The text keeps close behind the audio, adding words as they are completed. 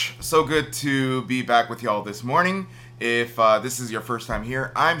So good to be back with y'all this morning. If this is your first time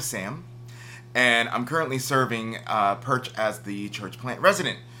here, I'm Sam, and I'm currently serving Perch as the church plant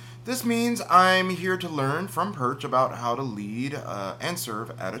resident. This means I'm here to learn from Perch about how to lead and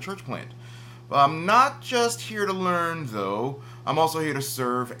serve at a church plant. I'm not just here to learn, though. I'm also here to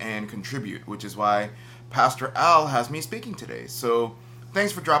serve and contribute, which is why Pastor Al has me speaking today. So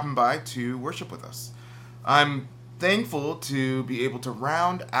thanks for dropping by to worship with us. I'm thankful to be able to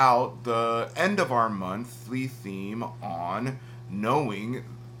round out the end of our monthly theme on knowing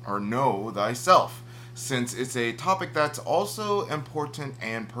or know thyself, since it's a topic that's also important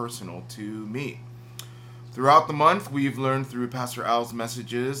and personal to me. Throughout the month, we've learned through Pastor Al's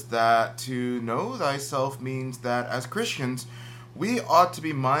messages that to know thyself means that as Christians, we ought to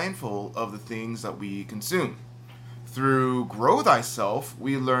be mindful of the things that we consume. Through Grow Thyself,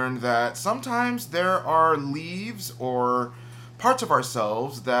 we learned that sometimes there are leaves or parts of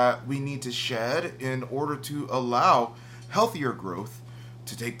ourselves that we need to shed in order to allow healthier growth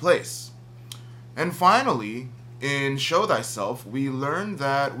to take place. And finally, in Show Thyself, we learned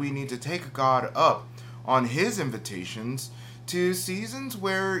that we need to take God up on His invitations to seasons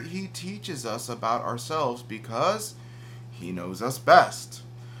where He teaches us about ourselves because He knows us best.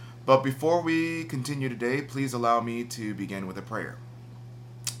 But before we continue today, please allow me to begin with a prayer.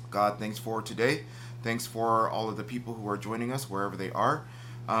 God, thanks for today. Thanks for all of the people who are joining us wherever they are.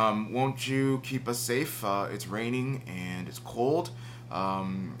 Won't you keep us safe? It's raining and it's cold.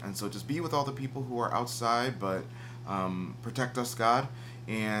 And so just be with all the people who are outside, but protect us, God.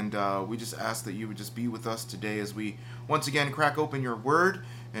 And we just ask that you would just be with us today as we once again crack open your word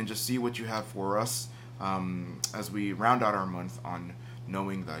and just see what you have for us as we round out our month on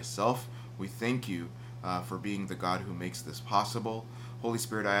knowing thyself. We thank you for being the God who makes this possible. Holy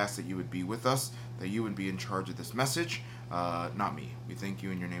Spirit, I ask that you would be with us, that you would be in charge of this message, not me. We thank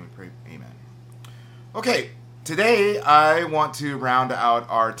you in your name and pray. Amen. Okay, today I want to round out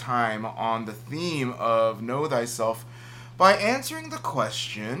our time on the theme of know thyself by answering the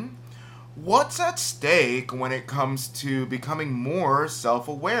question, what's at stake when it comes to becoming more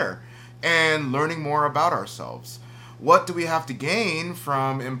self-aware and learning more about ourselves? What do we have to gain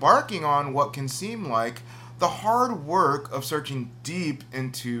from embarking on what can seem like the hard work of searching deep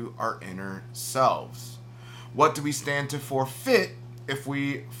into our inner selves? What do we stand to forfeit if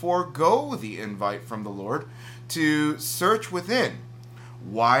we forego the invite from the Lord to search within?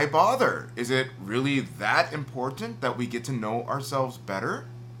 Why bother? Is it really that important that we get to know ourselves better?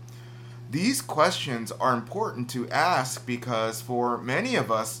 These questions are important to ask because for many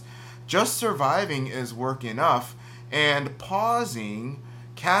of us, just surviving is work enough, and pausing,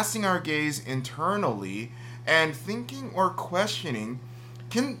 casting our gaze internally, and thinking or questioning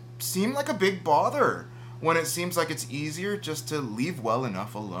can seem like a big bother when it seems like it's easier just to leave well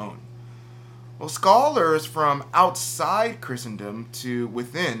enough alone. Well, scholars from outside Christendom to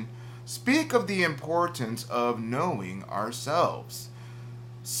within speak of the importance of knowing ourselves.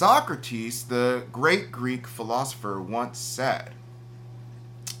 Socrates, the great Greek philosopher, once said,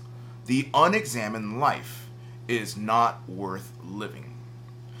 "The unexamined life is not worth living."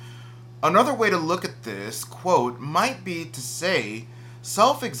 Another way to look at this quote might be to say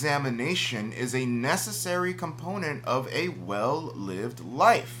self-examination is a necessary component of a well-lived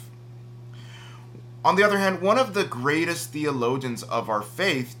life. On the other hand, one of the greatest theologians of our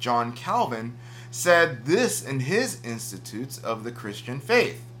faith, John Calvin, said this in his Institutes of the Christian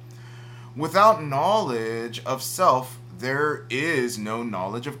Faith: "Without knowledge of self, there is no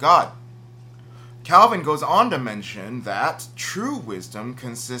knowledge of God." Calvin goes on to mention that true wisdom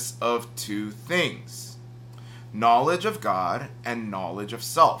consists of two things: knowledge of God and knowledge of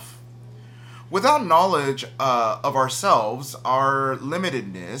self. Without knowledge of ourselves, our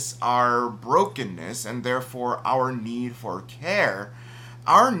limitedness, our brokenness, and therefore our need for care,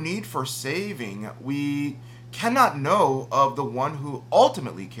 our need for saving, we cannot know of the one who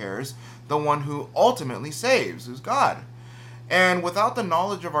ultimately cares, the one who ultimately saves, who's God. And without the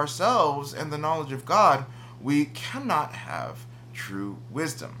knowledge of ourselves and the knowledge of God, we cannot have true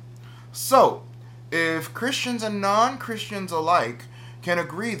wisdom. So, if Christians and non-Christians alike can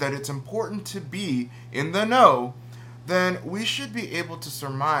agree that it's important to be in the know, then we should be able to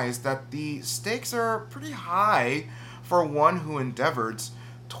surmise that the stakes are pretty high for one who endeavors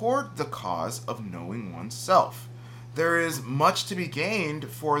toward the cause of knowing oneself. There is much to be gained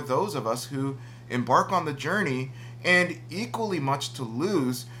for those of us who embark on the journey, and equally much to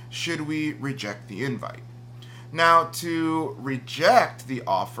lose should we reject the invite. Now, to reject the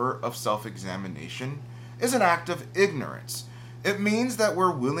offer of self-examination is an act of ignorance. It means that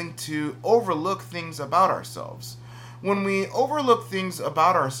we're willing to overlook things about ourselves. when we overlook things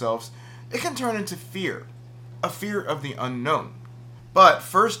about ourselves, it can turn into fear, a fear of the unknown. But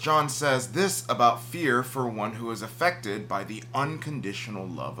 1 John says this about fear for one who is affected by the unconditional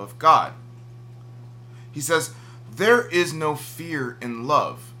love of God. He says, "There is no fear in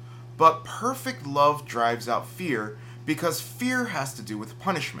love, but perfect love drives out fear, because fear has to do with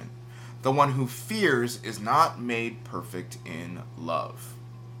punishment. The one who fears is not made perfect in love."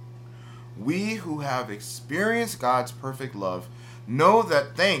 We who have experienced God's perfect love know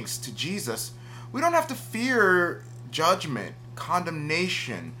that thanks to Jesus, we don't have to fear judgment,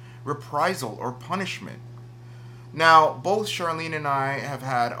 condemnation, reprisal, or punishment. Now, both Charlene and I have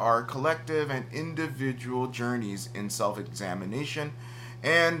had our collective and individual journeys in self-examination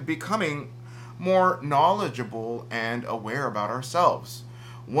and becoming more knowledgeable and aware about ourselves.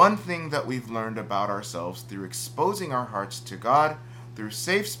 One thing that we've learned about ourselves through exposing our hearts to God, through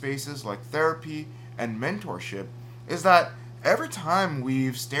safe spaces like therapy and mentorship, is that every time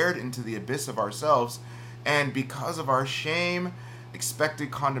we've stared into the abyss of ourselves, and because of our shame,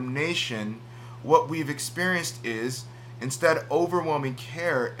 expected condemnation, what we've experienced is instead overwhelming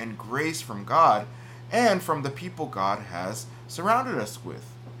care and grace from God and from the people God has surrounded us with.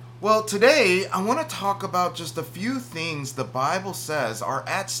 Well, today I want to talk about just a few things the Bible says are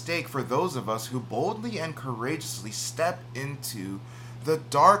at stake for those of us who boldly and courageously step into the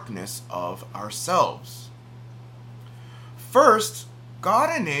darkness of ourselves. First, God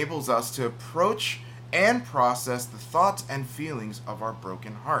enables us to approach and process the thoughts and feelings of our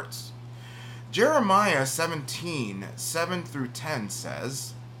broken hearts. Jeremiah 17:7-10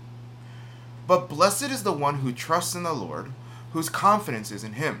 says, "But blessed is the one who trusts in the Lord, whose confidence is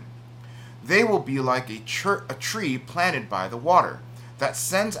in him. They will be like a tree planted by the water, that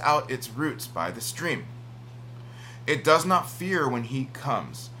sends out its roots by the stream. It does not fear when heat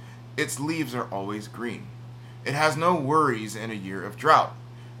comes. Its leaves are always green. It has no worries in a year of drought,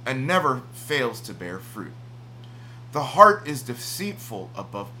 and never fails to bear fruit. The heart is deceitful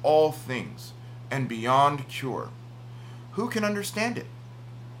above all things, and beyond cure. Who can understand it?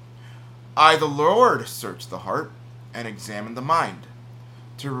 I, the Lord, search the heart and examine the mind,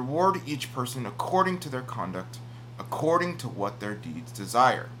 to reward each person according to their conduct, according to what their deeds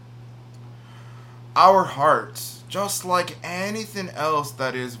desire." Our hearts, just like anything else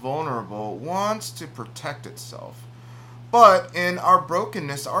that is vulnerable, wants to protect itself. But in our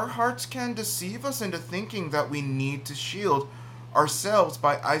brokenness, our hearts can deceive us into thinking that we need to shield ourselves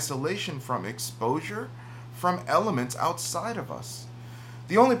by isolation from exposure from elements outside of us.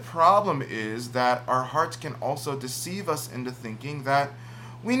 The only problem is that our hearts can also deceive us into thinking that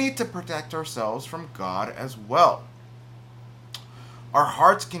we need to protect ourselves from God as well. Our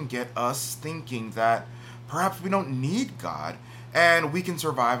hearts can get us thinking that perhaps we don't need God and we can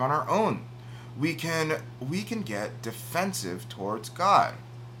survive on our own. We can get defensive towards God.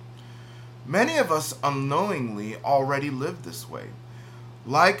 Many of us unknowingly already live this way.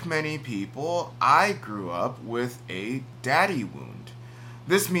 Like many people, I grew up with a daddy wound.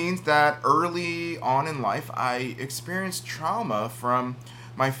 This means that early on in life, I experienced trauma from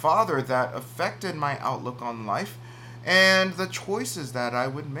my father that affected my outlook on life and the choices that I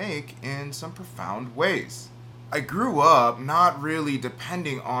would make in some profound ways. I grew up not really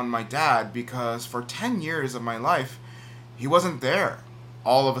depending on my dad because for 10 years of my life, he wasn't there.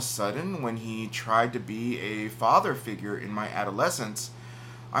 All of a sudden, when he tried to be a father figure in my adolescence,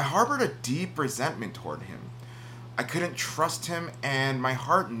 I harbored a deep resentment toward him. I couldn't trust him, and my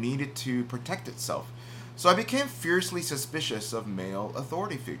heart needed to protect itself. So I became fiercely suspicious of male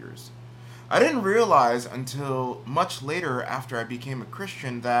authority figures. I didn't realize until much later after I became a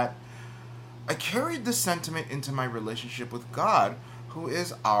Christian that I carried this sentiment into my relationship with God, who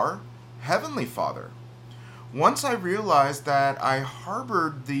is our Heavenly Father. Once I realized that I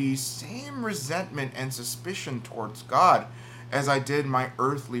harbored the same resentment and suspicion towards God as I did my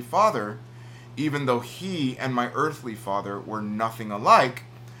earthly father, even though he and my earthly father were nothing alike,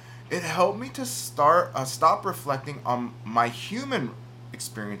 it helped me to stop reflecting on my human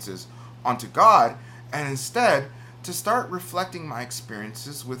experiences onto God, and instead to start reflecting my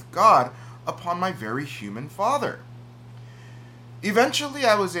experiences with God upon my very human father. Eventually,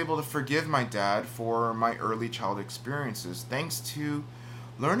 I was able to forgive my dad for my early child experiences thanks to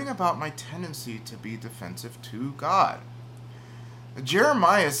learning about my tendency to be defensive to God.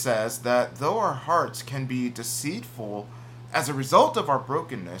 Jeremiah says that though our hearts can be deceitful as a result of our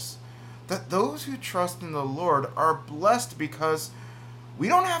brokenness, that those who trust in the Lord are blessed because we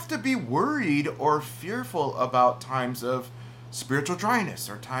don't have to be worried or fearful about times of spiritual dryness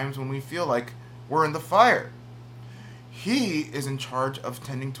or times when we feel like we're in the fire. He is in charge of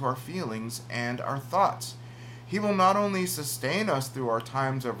tending to our feelings and our thoughts. He will not only sustain us through our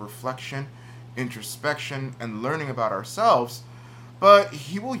times of reflection, introspection, and learning about ourselves, but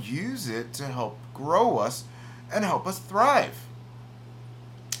He will use it to help grow us and help us thrive.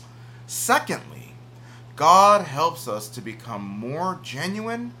 Secondly, God helps us to become more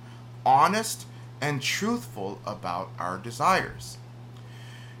genuine, honest, and truthful about our desires.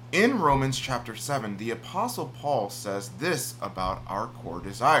 In Romans chapter 7, the Apostle Paul says this about our core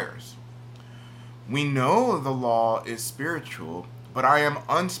desires. We know the law is spiritual, but I am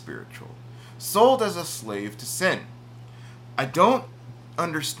unspiritual, sold as a slave to sin. I don't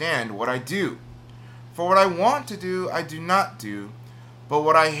understand what I do. For what I want to do, I do not do, but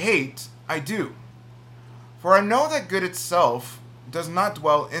what I hate, I do. For I know that good itself does not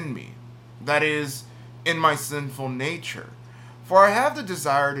dwell in me, that is, in my sinful nature. For I have the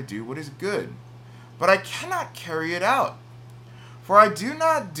desire to do what is good, but I cannot carry it out. For I do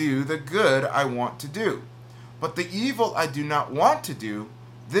not do the good I want to do, but the evil I do not want to do,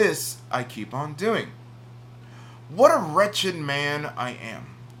 this I keep on doing. What a wretched man I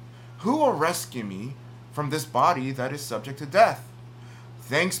am! Who will rescue me from this body that is subject to death?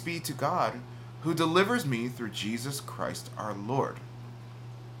 Thanks be to God, who delivers me through Jesus Christ our Lord.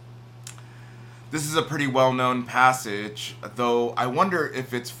 This is a pretty well-known passage, though I wonder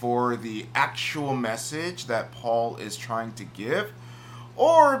if it's for the actual message that Paul is trying to give,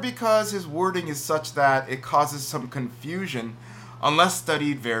 or because his wording is such that it causes some confusion unless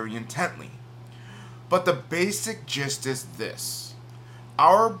studied very intently. But the basic gist is this: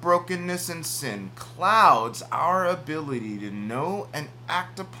 our brokenness and sin clouds our ability to know and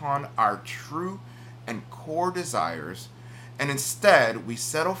act upon our true and core desires, and instead we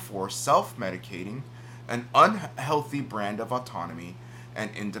settle for self-medicating, an unhealthy brand of autonomy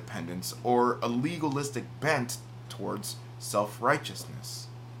and independence, or a legalistic bent towards self-righteousness.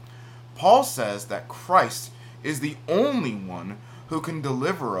 Paul says that Christ is the only one who can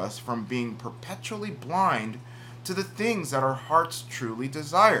deliver us from being perpetually blind to the things that our hearts truly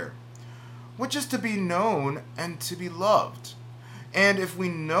desire, which is to be known and to be loved. And if we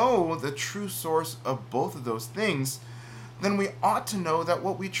know the true source of both of those things, then we ought to know that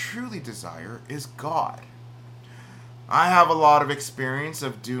what we truly desire is God. I have a lot of experience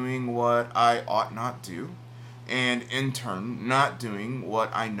of doing what I ought not do, and in turn, not doing what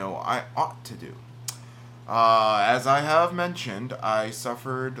I know I ought to do. As I have mentioned, I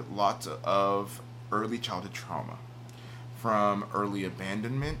suffered lots of early childhood trauma, from early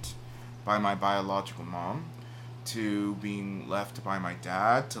abandonment by my biological mom, to being left by my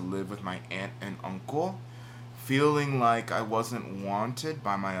dad to live with my aunt and uncle, feeling like I wasn't wanted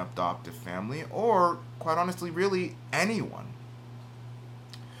by my adoptive family, or, quite honestly, really anyone.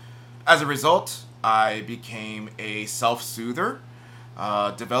 As a result, I became a self-soother,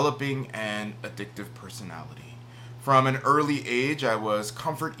 developing an addictive personality. From an early age, I was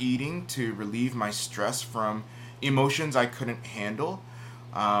comfort eating to relieve my stress from emotions I couldn't handle.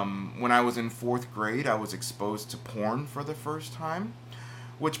 When I was in 4th grade, I was exposed to porn for the first time,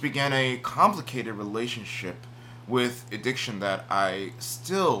 which began a complicated relationship with addiction that I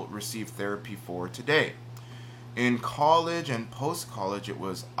still receive therapy for today. In college and post-college, it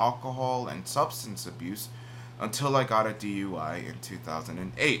was alcohol and substance abuse until I got a DUI in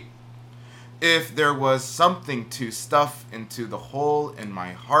 2008. If there was something to stuff into the hole in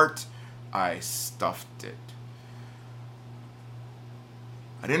my heart, I stuffed it.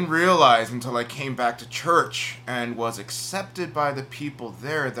 I didn't realize until I came back to church and was accepted by the people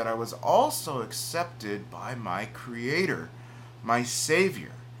there that I was also accepted by my Creator, my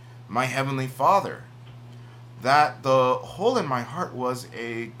Savior, my Heavenly Father. That the hole in my heart was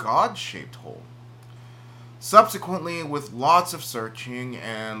a God-shaped hole. Subsequently, with lots of searching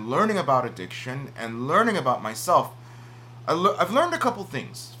and learning about addiction and learning about myself, I've learned a couple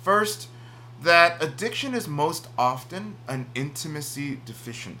things. First, that addiction is most often an intimacy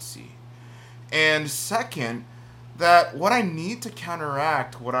deficiency. And second, that what I need to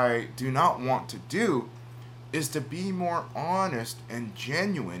counteract what I do not want to do is to be more honest and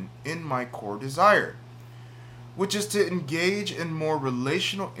genuine in my core desire, which is to engage in more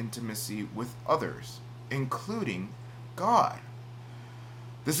relational intimacy with others, including God.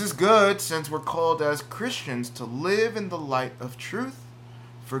 This is good since we're called as Christians to live in the light of truth,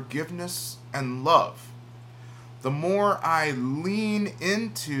 forgiveness, and love. The more I lean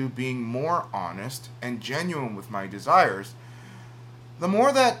into being more honest and genuine with my desires, the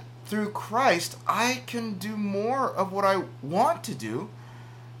more that through Christ I can do more of what I want to do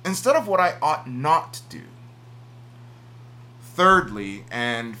instead of what I ought not to do. Thirdly,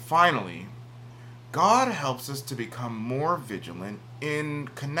 and finally, God helps us to become more vigilant in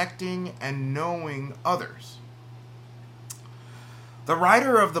connecting and knowing others. The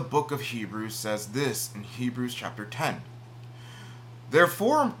writer of the book of Hebrews says this in Hebrews chapter 10.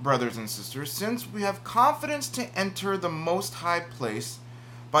 Therefore, brothers and sisters, since we have confidence to enter the most high place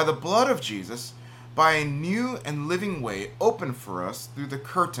by the blood of Jesus, by a new and living way opened for us through the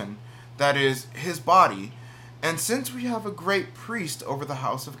curtain that is his body, and since we have a great priest over the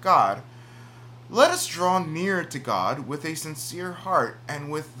house of God, let us draw near to God with a sincere heart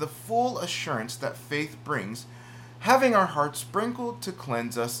and with the full assurance that faith brings, having our hearts sprinkled to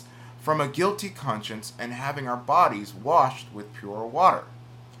cleanse us from a guilty conscience and having our bodies washed with pure water.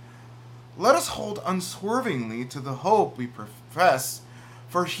 Let us hold unswervingly to the hope we profess,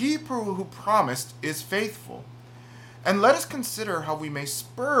 for he who promised is faithful. And let us consider how we may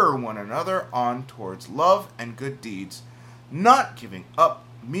spur one another on towards love and good deeds, not giving up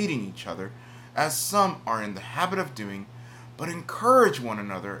meeting each other, as some are in the habit of doing, but encourage one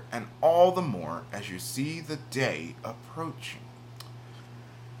another, and all the more as you see the day approaching.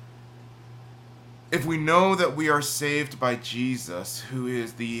 If we know that we are saved by Jesus, who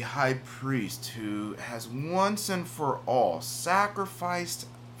is the high priest, who has once and for all sacrificed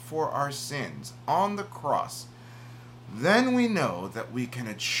for our sins on the cross, then we know that we can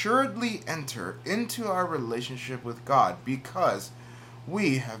assuredly enter into our relationship with God because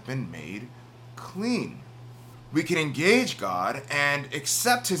we have been made clean. We can engage God and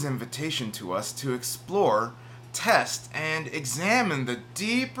accept his invitation to us to explore, test, and examine the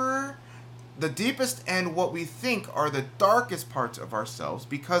deepest and what we think are the darkest parts of ourselves,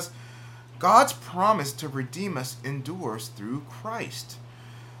 because God's promise to redeem us endures through Christ.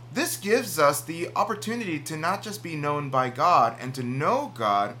 This gives us the opportunity to not just be known by God and to know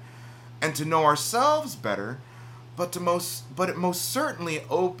ourselves better, but it most certainly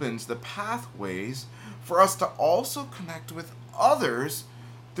opens the pathways for us to also connect with others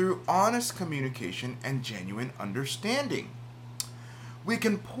through honest communication and genuine understanding. We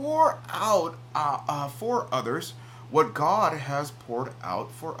can pour out for others what God has poured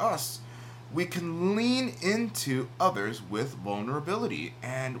out for us. We can lean into others with vulnerability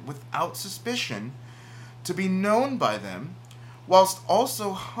and without suspicion to be known by them, whilst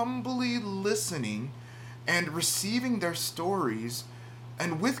also humbly listening and receiving their stories,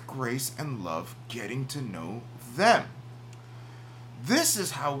 and with grace and love getting to know them. This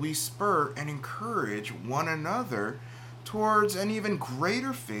is how we spur and encourage one another towards an even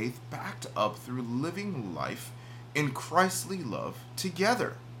greater faith backed up through living life in Christly love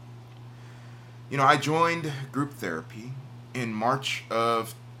together. I joined group therapy in March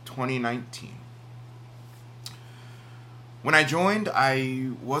of 2019. When I joined, I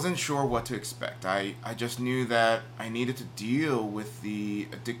wasn't sure what to expect. I just knew that I needed to deal with the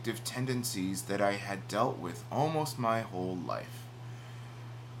addictive tendencies that I had dealt with almost my whole life.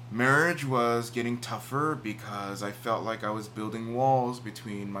 Marriage was getting tougher because I felt like I was building walls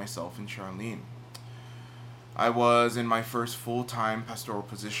between myself and Charlene. I was in my first full-time pastoral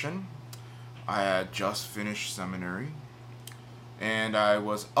position. I had just finished seminary, and I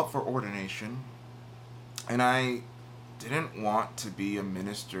was up for ordination, and I didn't want to be a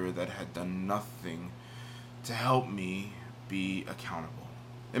minister that had done nothing to help me be accountable.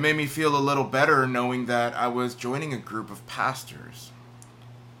 It made me feel a little better knowing that I was joining a group of pastors.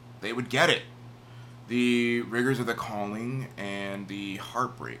 They would get it. The rigors of the calling and the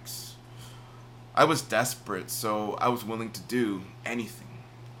heartbreaks. I was desperate, so I was willing to do anything.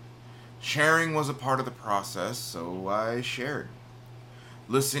 Sharing was a part of the process, so I shared.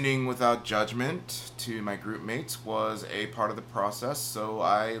 Listening without judgment to my group mates was a part of the process, so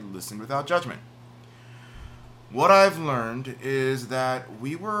I listened without judgment. What I've learned is that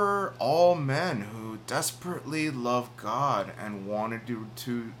we were all men who desperately loved God and wanted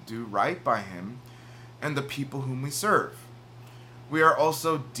to do right by him and the people whom we serve. We are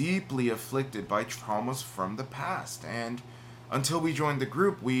also deeply afflicted by traumas from the past, and until we joined the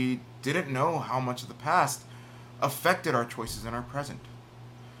group, we didn't know how much of the past affected our choices in our present.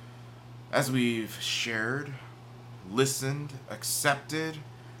 As we've shared, listened, accepted,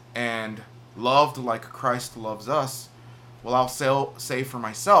 and loved like Christ loves us, well, I'll say for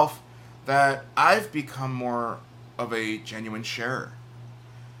myself that I've become more of a genuine sharer.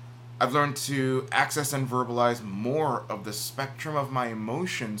 I've learned to access and verbalize more of the spectrum of my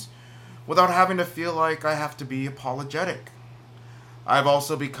emotions without having to feel like I have to be apologetic. I've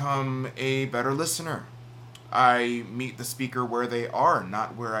also become a better listener. I meet the speaker where they are,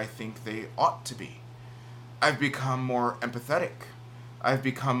 not where I think they ought to be. I've become more empathetic. I've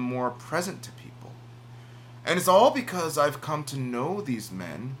become more present to people. And it's all because I've come to know these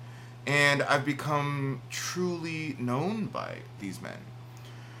men, and I've become truly known by these men.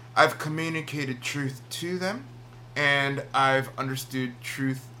 I've communicated truth to them, and I've understood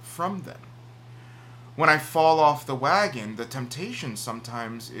truth from them. When I fall off the wagon, the temptation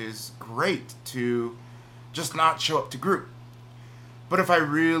sometimes is great to just not show up to group. But if I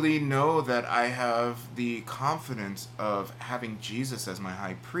really know that I have the confidence of having Jesus as my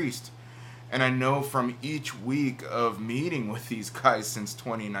high priest, and I know from each week of meeting with these guys since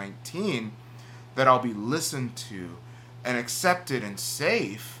 2019 that I'll be listened to and accepted and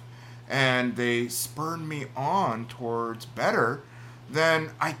safe, and they spurn me on towards better,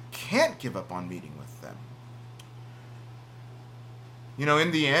 then I can't give up on meeting with them. You know,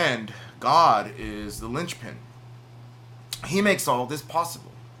 in the end, God is the linchpin. He makes all this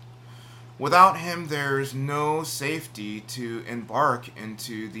possible. Without him, there's no safety to embark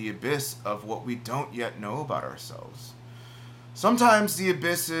into the abyss of what we don't yet know about ourselves. Sometimes the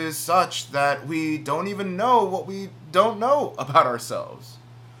abyss is such that we don't even know what we don't know about ourselves.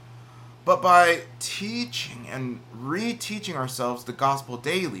 But by teaching and reteaching ourselves the gospel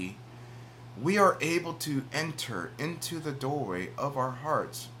daily, we are able to enter into the doorway of our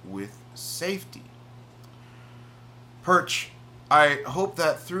hearts with safety. Perch, I hope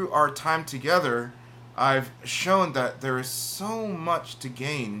that through our time together, I've shown that there is so much to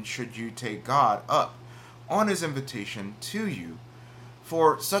gain should you take God up on his invitation to you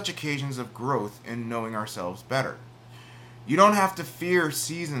for such occasions of growth in knowing ourselves better. You don't have to fear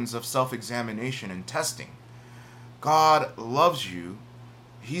seasons of self-examination and testing. God loves you.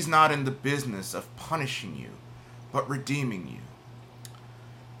 He's not in the business of punishing you, but redeeming you.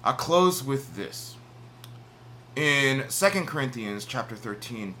 I'll close with this. In 2 Corinthians chapter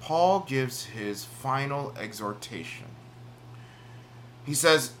 13, Paul gives his final exhortation. He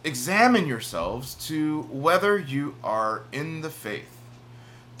says, "Examine yourselves to whether you are in the faith.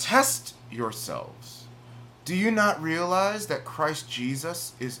 Test yourselves. Do you not realize that Christ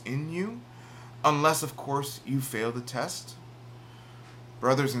Jesus is in you, unless, of course, you fail the test?"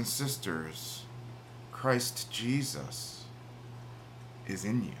 Brothers and sisters, Christ Jesus is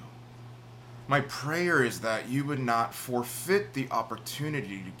in you. My prayer is that you would not forfeit the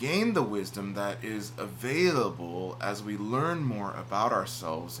opportunity to gain the wisdom that is available as we learn more about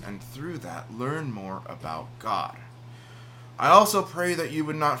ourselves and through that learn more about God. I also pray that you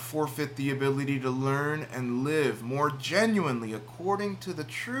would not forfeit the ability to learn and live more genuinely according to the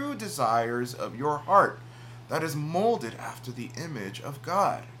true desires of your heart that is molded after the image of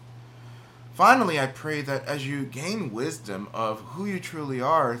God. Finally, I pray that as you gain wisdom of who you truly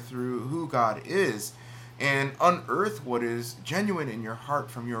are through who God is and unearth what is genuine in your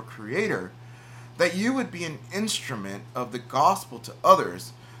heart from your Creator, that you would be an instrument of the gospel to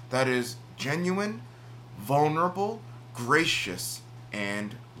others that is genuine, vulnerable, gracious,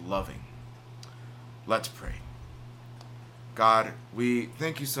 and loving. Let's pray. God, we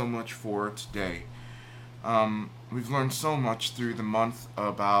thank you so much for today. We've learned so much through the month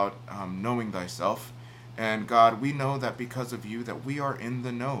about knowing thyself. And God, we know that because of you that we are in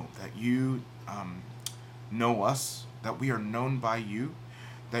the know, that you know us, that we are known by you,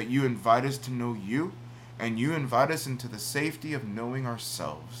 that you invite us to know you, and you invite us into the safety of knowing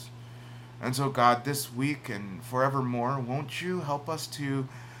ourselves. And so, God, this week and forevermore, won't you help us to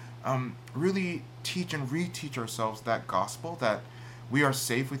really teach and reteach ourselves that gospel, that we are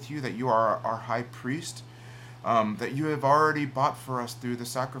safe with you, that you are our high priest, that you have already bought for us through the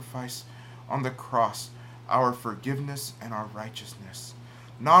sacrifice on the cross, our forgiveness and our righteousness,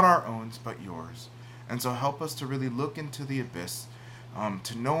 not our own, but yours. And so help us to really look into the abyss,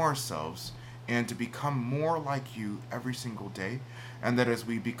 to know ourselves, and to become more like you every single day, and that as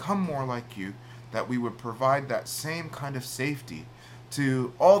we become more like you, that we would provide that same kind of safety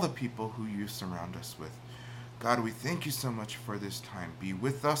to all the people who you surround us with. God, we thank you so much for this time. Be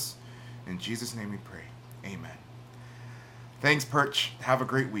with us. In Jesus' name we pray. Amen. Thanks, Perch. Have a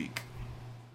great week.